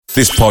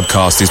This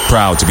podcast is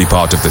proud to be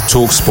part of the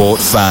TalkSport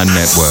Fan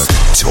Network.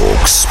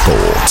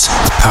 TalkSport.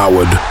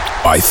 Powered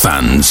by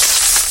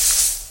fans.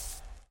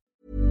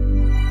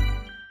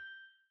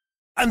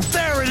 And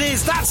there it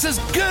is, that's as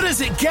good as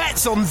it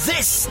gets on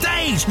this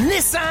stage.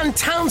 Nissan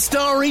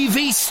Townstar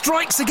EV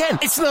strikes again.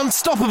 It's an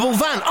unstoppable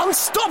van,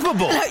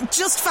 unstoppable. Look,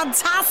 just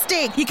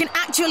fantastic. You can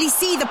actually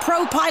see the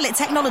ProPilot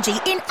technology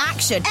in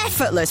action.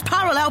 Effortless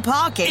parallel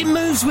parking. It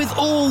moves with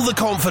all the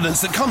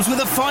confidence that comes with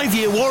a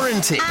 5-year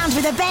warranty. And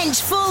with a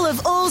bench full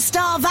of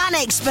all-star van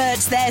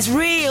experts, there's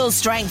real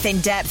strength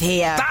in depth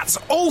here. That's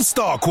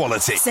all-star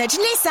quality. Search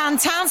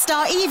Nissan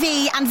Townstar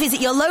EV and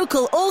visit your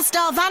local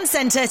all-star van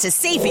centre to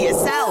see for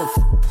yourself.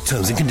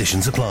 Terms and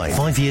conditions apply.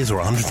 5 years or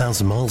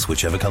 100,000 miles,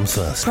 whichever comes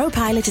first.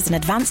 ProPilot is an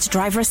advanced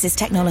driver assist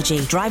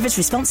technology. Driver's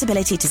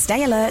responsibility to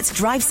stay alert,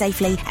 drive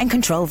safely and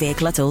control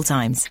vehicle at all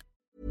times.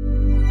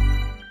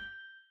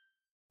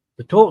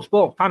 The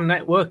TalkSport Fan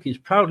Network is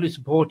proudly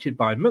supported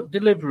by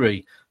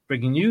McDelivery,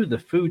 bringing you the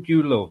food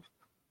you love.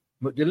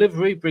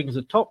 McDelivery brings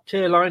a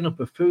top-tier lineup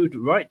of food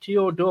right to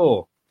your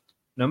door.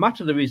 No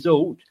matter the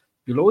result,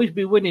 you'll always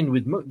be winning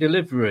with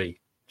McDelivery,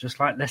 just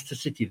like Leicester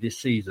City this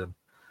season.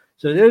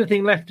 So the only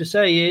thing left to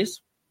say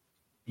is,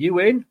 you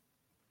win.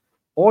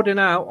 Order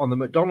now on the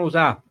McDonald's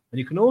app, and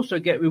you can also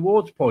get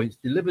rewards points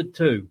delivered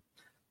too.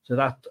 So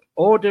that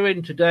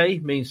ordering today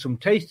means some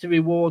tasty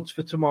rewards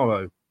for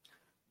tomorrow.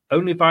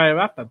 Only via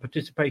app at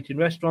participating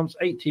restaurants,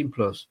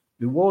 18+.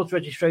 Rewards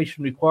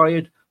registration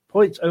required.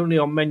 Points only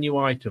on menu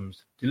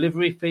items.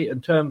 Delivery fee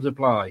and terms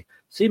apply.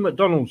 See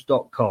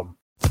mcdonalds.com.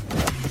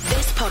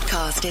 This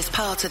podcast is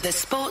part of the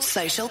Sports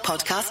Social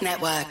Podcast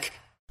Network.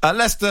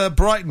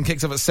 Leicester-Brighton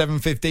kicks off at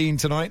 7:15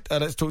 tonight.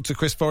 Let's talk to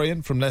Chris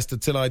Forrian from Leicester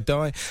Till I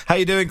Die. How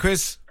you doing,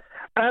 Chris?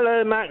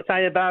 Hello, Max.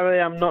 Hiya, Barry.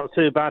 I'm not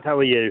too bad. How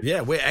are you?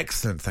 Yeah, we're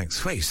excellent,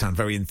 thanks. Well, you sound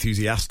very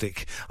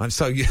enthusiastic. I'm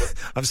so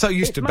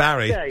used to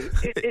Barry.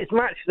 It's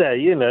match day,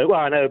 you know. Well,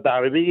 I know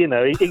Barry, but, you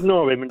know,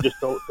 ignore him and just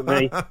talk to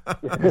me.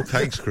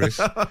 Thanks, Chris.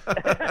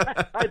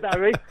 Hi,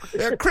 Barry.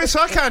 Yeah, Chris,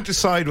 I can't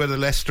decide whether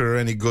Leicester are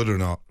any good or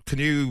not. Can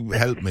you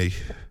help me?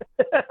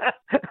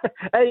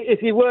 Hey,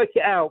 if you work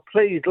it out,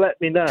 please let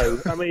me know.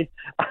 I mean,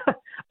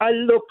 I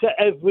look at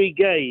every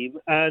game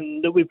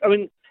and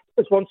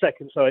just 1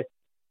 second, sorry.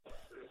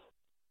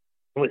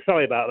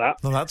 Sorry about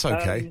that. No, that's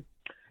okay.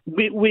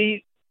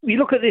 We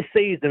look at this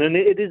season, and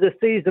it is a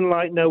season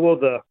like no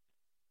other.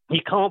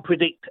 You can't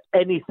predict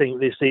anything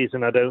this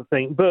season, I don't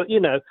think. But, you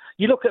know,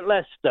 you look at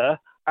Leicester,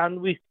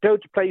 and we go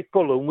to play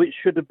Fulham, which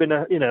should have been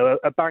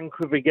a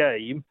banker of a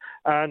game,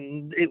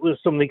 and it was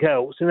something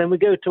else. And then we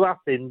go to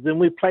Athens, and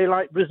we play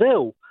like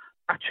Brazil.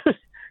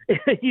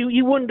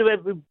 You wonder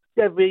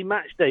every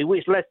match day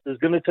which Leicester's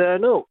going to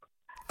turn up.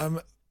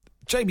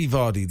 Jamie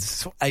Vardy,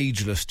 sort of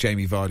ageless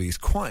Jamie Vardy, is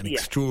quite an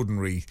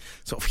extraordinary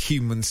sort of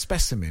human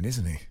specimen,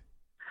 isn't he?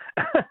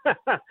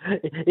 I've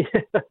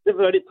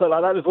heard it put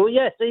like that before.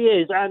 Yes, he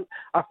is. And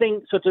I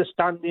think sort of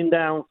standing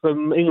down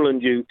from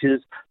England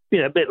duties,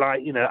 you know, a bit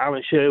like, you know,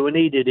 Alan Shearer when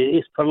he did it,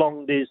 it's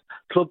prolonged his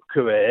club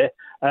career.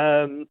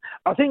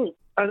 I think,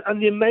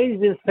 and the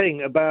amazing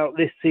thing about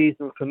this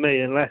season for me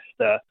in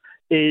Leicester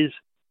is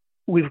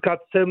we've got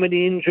so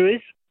many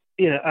injuries.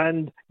 You know,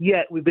 and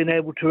yet we've been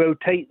able to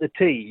rotate the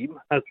team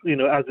as we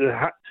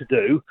had to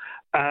do.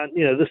 And,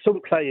 you know, there's some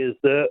players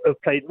that have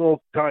played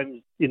more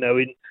times, you know,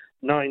 in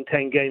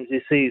 9-10 games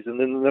this season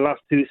than the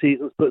last 2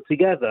 seasons put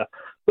together.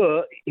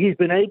 But he's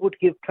been able to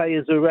give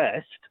players a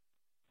rest,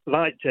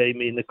 like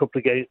Jamie in a couple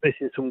of games,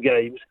 missing some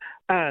games,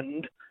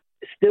 and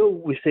still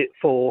we sit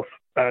fourth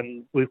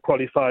and we've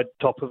qualified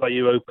top of our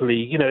Europa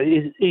League. You know,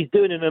 he's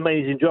doing an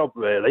amazing job,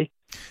 really.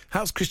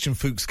 How's Christian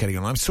Fuchs getting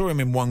on? I saw him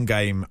in one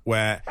game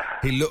where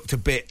he looked a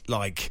bit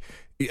like...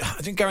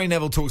 I think Gary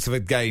Neville talks of a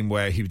game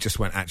where he just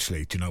went,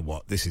 actually, do you know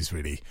what? This is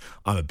really...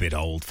 I'm a bit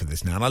old for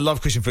this now. And I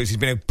love Christian Fuchs. He's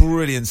been a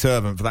brilliant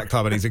servant for that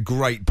club and he's a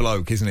great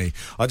bloke, isn't he?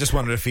 I just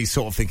wonder if he's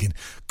sort of thinking,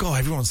 God,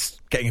 everyone's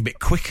getting a bit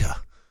quicker.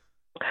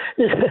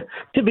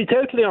 To be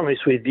totally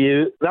honest with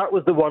you, that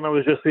was the one I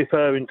was just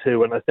referring to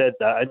when I said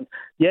that. And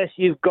yes,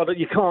 you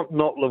can't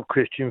not love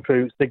Christian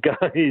Fuchs. The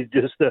guy is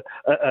just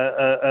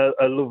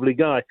a lovely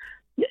guy.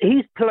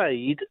 He's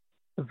played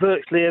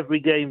virtually every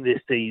game this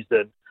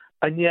season,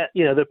 and yet,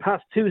 you know, the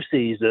past 2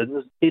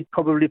 seasons, he'd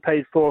probably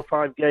played 4 or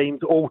 5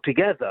 games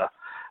altogether.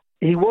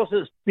 He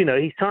wasn't, you know,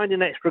 he signed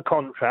an extra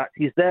contract.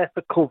 He's there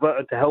for cover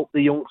and to help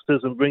the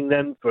youngsters and bring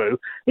them through.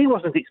 He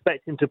wasn't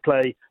expecting to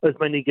play as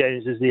many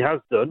games as he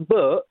has done,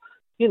 but,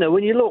 you know,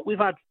 when you look, we've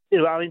had, you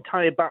know, our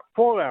entire back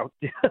four out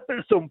at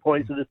some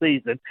points of the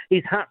season.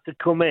 He's had to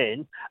come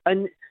in,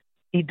 and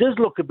he does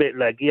look a bit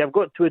leggy, I've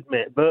got to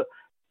admit, but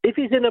if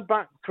he's in a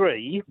back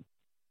three,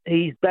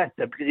 he's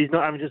better because he's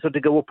not having to sort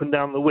of go up and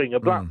down the wing. A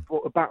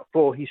back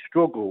four, he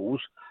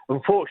struggles.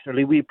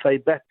 Unfortunately, we play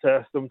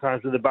better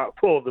sometimes with the back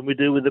four than we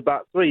do with the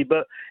back three.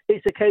 But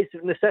it's a case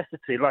of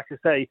necessity. Like I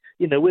say,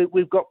 you know,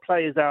 we've got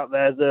players out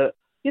there that,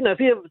 you know, if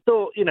you ever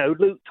thought, you know,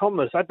 Luke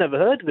Thomas, I'd never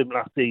heard of him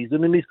last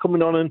season, and he's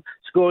coming on and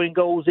scoring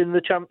goals in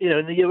the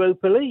in the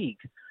Europa League.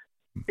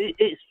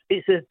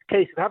 It's a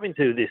case of having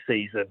to this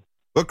season.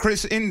 Well,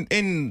 Chris,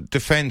 in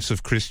defence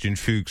of Christian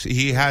Fuchs,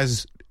 he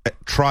has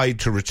tried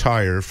to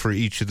retire for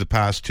each of the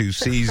past 2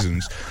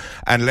 seasons,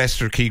 and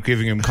Leicester keep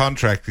giving him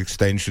contract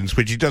extensions,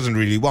 which he doesn't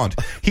really want.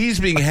 He's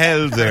being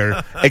held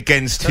there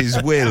against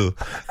his will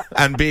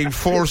and being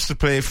forced to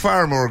play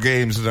far more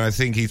games than I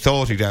think he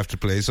thought he'd have to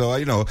play.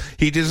 So,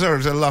 he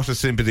deserves a lot of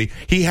sympathy.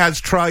 He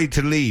has tried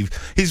to leave.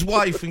 His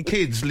wife and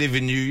kids live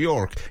in New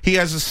York. He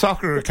has a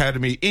soccer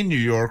academy in New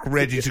York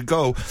ready to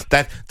go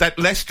that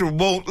Leicester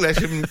won't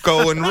let him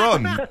go and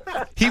run.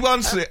 He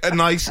wants a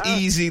nice,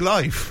 easy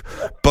life,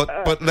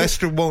 but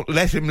Leicester won't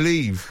let him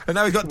leave. And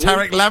now we've got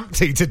Tarek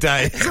Lamptey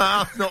today.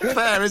 Not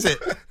fair, is it?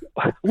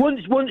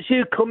 Once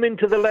you come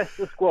into the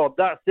Leicester squad,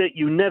 that's it.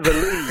 You never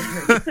leave.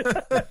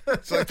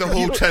 It's like the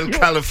Hotel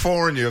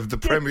California of the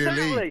Premier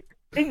League.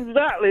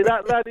 Exactly.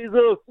 That is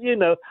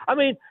us. I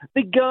mean,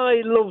 the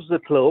guy loves the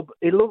club.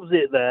 He loves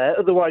it there.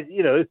 Otherwise,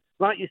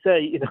 like you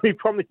say, he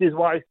promised his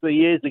wife 3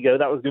 years ago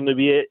that was going to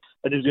be it,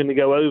 and he was going to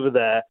go over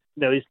there.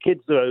 His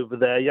kids are over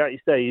there. Like you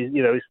say,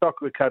 his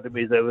soccer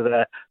academy is over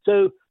there.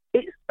 So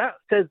that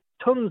says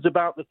tons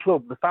about the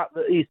club, the fact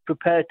that he's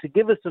prepared to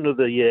give us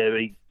another year,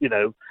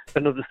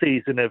 another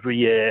season every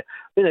year.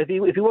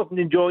 If he wasn't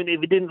enjoying it,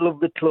 if he didn't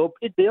love the club,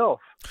 he'd be off.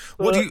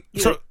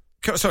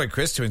 Sorry,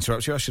 Chris, to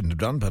interrupt you. I shouldn't have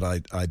done, but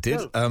I did.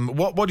 No.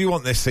 What do you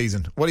want this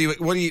season? What are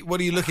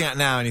you looking at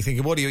now? And you're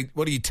thinking, what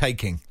are you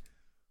taking?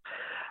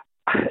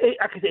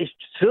 It's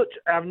such.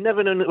 I've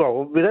never known.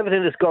 Well, with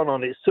everything that's gone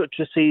on, it's such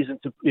a season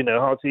to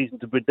hard season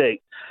to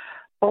predict.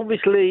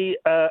 Obviously,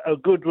 a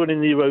good run in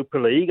the Europa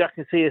League. I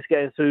can see us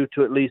getting through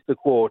to at least the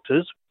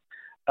quarters.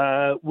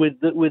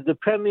 With the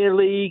Premier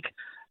League,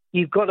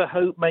 you've got to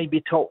hope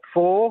maybe top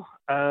 4.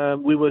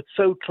 We were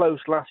so close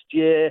last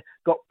year,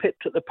 got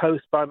pipped at the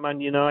post by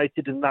Man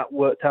United, and that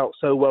worked out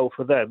so well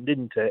for them,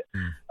 didn't it?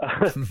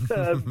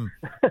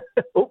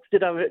 Oops,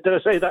 did I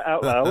say that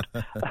out loud?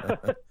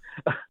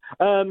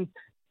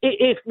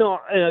 If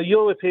not,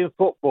 European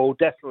football,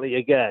 definitely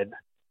again.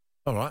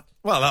 All right.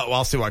 Well,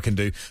 I'll see what I can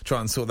do. Try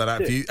and sort that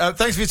out for you.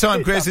 Thanks for your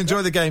time, Chris.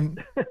 Enjoy the game.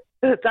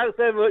 Thanks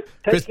so much.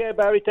 Take care,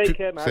 Barry. Take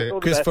care, man.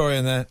 Chris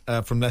Florian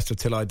there from Leicester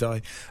Till I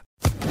Die.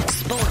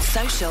 Sports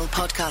Social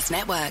Podcast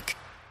Network.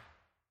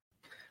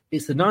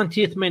 It's the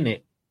 90th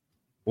minute.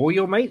 All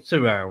your mates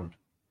around.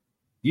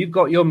 You've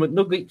got your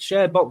McNugget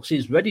share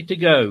boxes ready to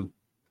go.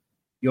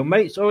 Your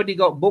mates already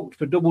got booked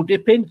for double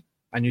dipping,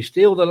 and you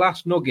steal the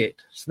last nugget,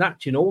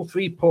 snatching all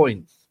 3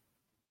 points.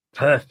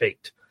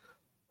 Perfect.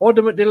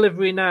 Order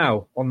McDelivery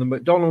now on the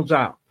McDonald's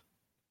app.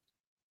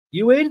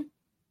 You in?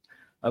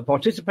 At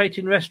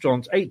participating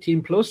restaurants,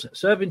 18 plus,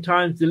 serving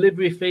times,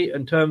 delivery fee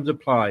and terms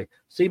apply.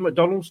 See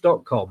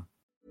mcdonalds.com.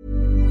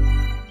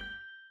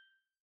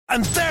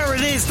 And there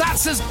it is.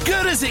 That's as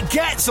good as it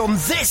gets on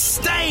this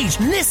stage.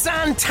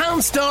 Nissan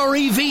Townstar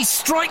EV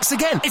strikes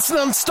again. It's an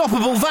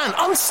unstoppable van.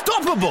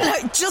 Unstoppable.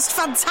 Just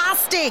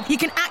fantastic. You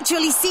can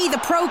actually see the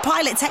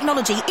ProPilot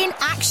technology in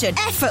action.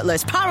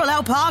 Effortless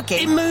parallel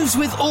parking. It moves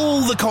with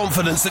all the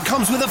confidence that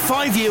comes with a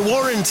 5-year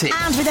warranty.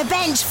 And with a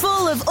bench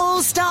full of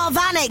all-star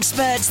van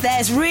experts,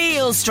 there's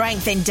real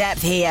strength in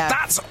depth here.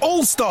 That's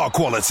all-star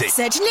quality.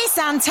 Search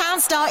Nissan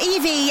Townstar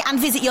EV and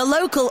visit your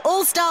local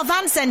all-star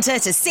van centre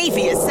to see for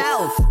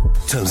yourself.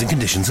 Terms and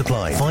conditions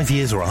apply. 5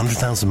 years or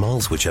 100,000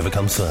 miles, whichever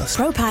comes first.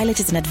 ProPilot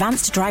is an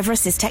advanced driver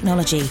assist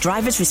technology.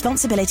 Driver's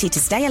responsibility to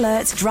stay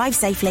alert, drive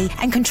safely,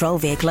 and control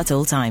vehicle at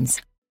all times.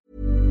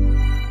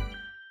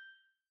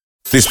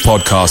 This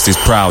podcast is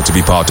proud to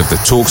be part of the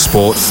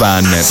TalkSport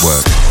Fan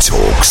Network.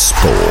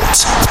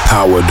 TalkSport.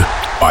 Powered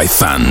by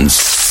fans.